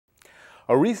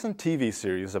A recent TV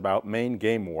series about Maine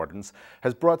Game Wardens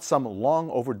has brought some long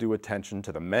overdue attention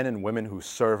to the men and women who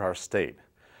serve our state.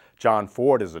 John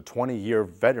Ford is a 20-year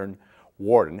veteran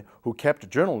warden who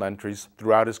kept journal entries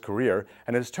throughout his career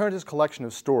and has turned his collection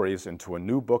of stories into a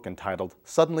new book entitled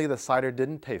Suddenly the Cider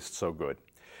Didn't Taste So Good.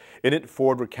 In it,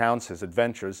 Ford recounts his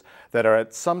adventures that are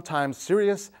at sometimes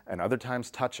serious and other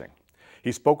times touching.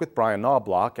 He spoke with Brian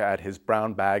Knobloch at his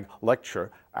Brown Bag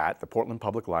lecture at the Portland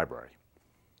Public Library.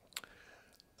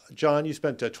 John, you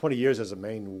spent 20 years as a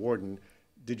Maine warden.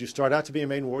 Did you start out to be a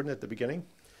Maine warden at the beginning?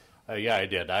 Yeah, I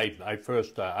did. I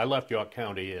first left York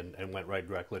County and went right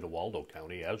directly to Waldo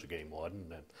County as a game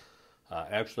warden, and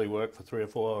actually worked for 3 or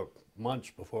 4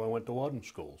 months before I went to warden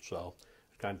school. So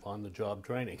it's kind of on-the-job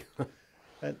training.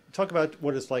 And talk about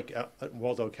what it's like at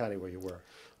Waldo County where you were.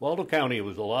 Waldo County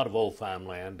was a lot of old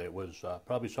farmland. It was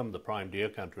probably some of the prime deer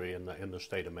country in the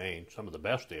state of Maine, some of the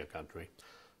best deer country.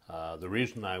 The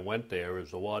reason I went there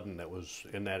is the warden that was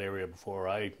in that area before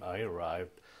I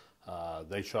arrived.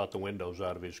 They shot the windows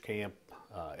out of his camp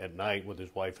at night with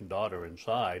his wife and daughter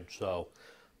inside, so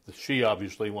she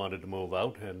obviously wanted to move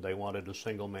out, and they wanted a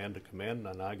single man to come in,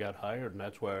 and I got hired, and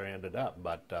that's where I ended up.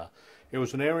 But it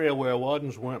was an area where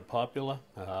wardens weren't popular.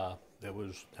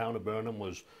 Town of Burnham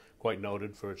was quite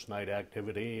noted for its night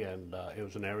activity, and it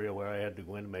was an area where I had to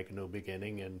go in and make a new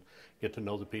beginning and get to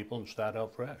know the people and start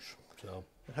out fresh. So,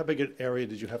 how big an area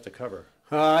did you have to cover?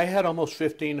 I had almost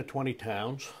 15 to 20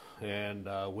 towns, and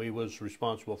we was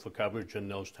responsible for coverage in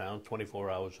those towns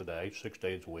 24 hours a day, 6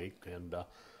 days a week, and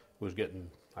was getting,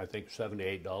 I think,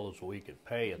 $78 a week at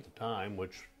pay at the time,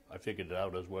 which I figured it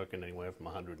out as working anywhere from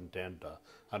 110 to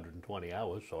 120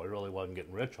 hours, so I really wasn't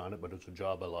getting rich on it, but it's a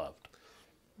job I loved.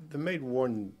 The Maine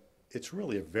warden, it's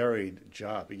really a varied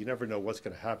job. You never know what's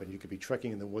going to happen. You could be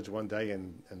trekking in the woods one day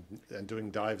and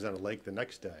doing dives on a lake the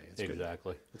next day.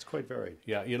 Exactly. It's quite varied.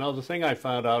 Yeah, you know, the thing I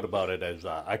found out about it is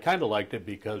I kind of liked it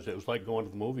because it was like going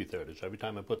to the movie theaters. Every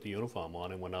time I put the uniform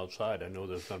on and went outside, I knew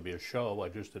there was going to be a show. I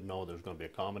just didn't know there was going to be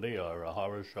a comedy or a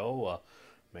horror show.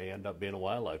 May end up being a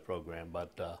wildlife program.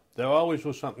 But there always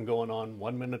was something going on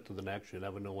 1 minute to the next. You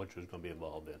never knew what you was going to be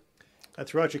involved in.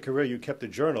 Throughout your career, you kept a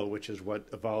journal, which is what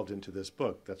evolved into this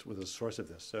book. That was the source of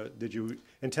this. Did you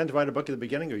intend to write a book at the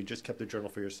beginning, or you just kept a journal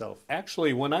for yourself?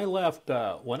 Actually, when I left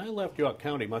York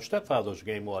County, my stepfather was a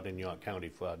game warden in York County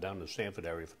down in the Sanford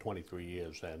area for 23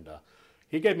 years, and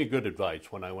he gave me good advice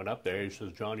when I went up there. He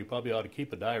says, John, you probably ought to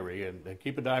keep a diary, and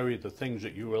keep a diary of the things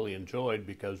that you really enjoyed,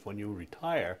 because when you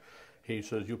retire, he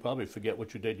says, you probably forget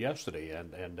what you did yesterday,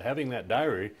 and having that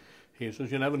diary, he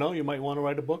says, you never know, you might want to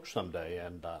write a book someday.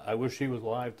 And I wish he was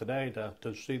alive today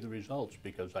to see the results,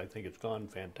 because I think it's gone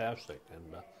fantastic,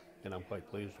 and I'm quite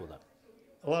pleased with it.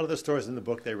 A lot of the stories in the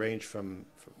book, they range from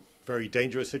very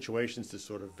dangerous situations to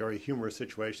sort of very humorous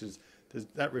situations. Does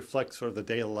that reflect sort of the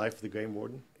daily life of the game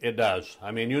warden? It does.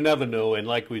 I mean, you never knew, and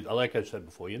like I said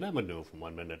before, you never knew from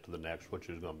 1 minute to the next what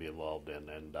you was going to be involved in.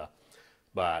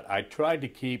 But I tried to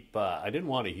keep, I didn't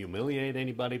want to humiliate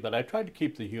anybody, but I tried to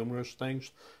keep the humorous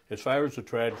things. As far as the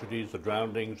tragedies, the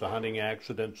drownings, the hunting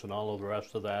accidents, and all of the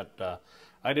rest of that,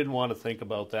 I didn't want to think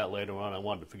about that later on. I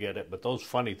wanted to forget it. But those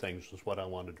funny things is what I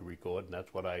wanted to record, and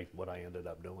that's what I ended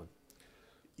up doing.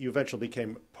 You eventually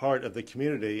became part of the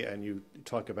community, and you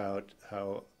talk about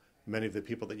how many of the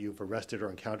people that you've arrested or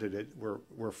encountered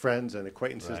were friends and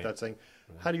acquaintances, Right. that thing.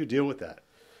 Right. How do you deal with that?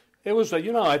 It was,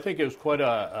 you know, I think it was quite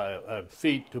a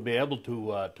feat to be able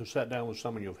to sit down with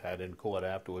someone you've had in court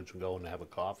afterwards and go and have a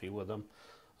coffee with them.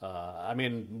 I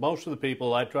mean, most of the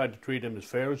people, I tried to treat them as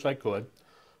fair as I could.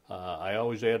 I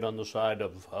always erred on the side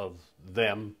of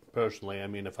them personally. I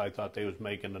mean, if I thought they was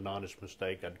making an honest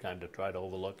mistake, I'd kind of try to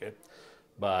overlook it.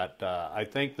 But I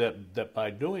think that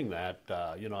by doing that,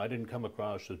 you know, I didn't come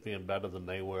across as being better than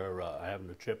they were,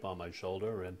 having a chip on my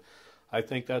shoulder. And I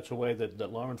think that's a way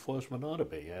that law enforcement ought to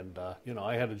be. And, you know,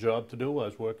 I had a job to do. I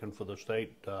was working for the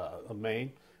state of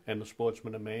Maine and the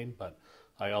sportsmen of Maine, but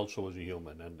I also was a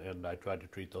human, and I tried to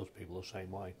treat those people the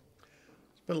same way.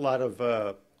 There's been a lot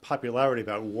of popularity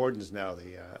about wardens now,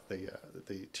 the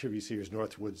TV series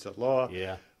Northwood's Law.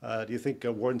 Yeah. Do you think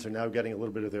wardens are now getting a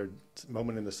little bit of their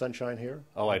moment in the sunshine here?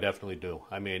 Oh, I definitely do.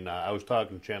 I mean, I was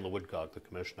talking to Chandler Woodcock, the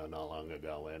commissioner, not long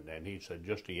ago, and he said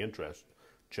just the interest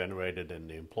generated in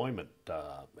the employment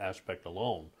aspect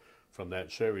alone from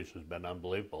that series has been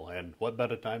unbelievable. And what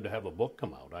better time to have a book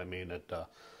come out? I mean,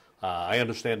 I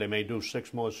understand they may do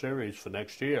 6 more series for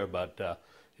next year, but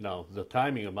you know, the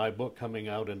timing of my book coming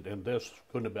out and this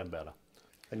couldn't have been better.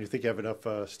 And you think you have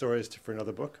enough stories for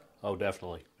another book? Oh,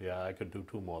 definitely. Yeah, I could do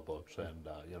 2 more books, and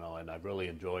you know, and I've really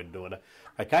enjoyed doing it.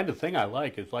 The kind of thing I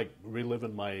like is like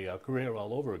reliving my career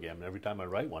all over again. Every time I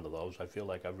write one of those, I feel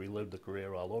like I've relived the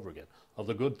career all over again of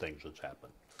the good things that's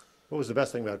happened. What was the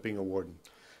best thing about being a warden?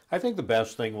 I think the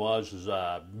best thing was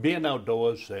being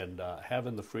outdoors and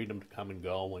having the freedom to come and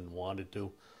go when wanted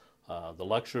to. The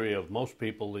luxury of most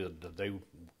people, they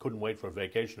couldn't wait for a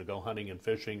vacation to go hunting and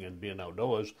fishing and being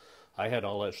outdoors. I had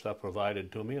all that stuff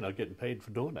provided to me, and I was getting paid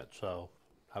for doing it. So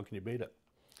how can you beat it?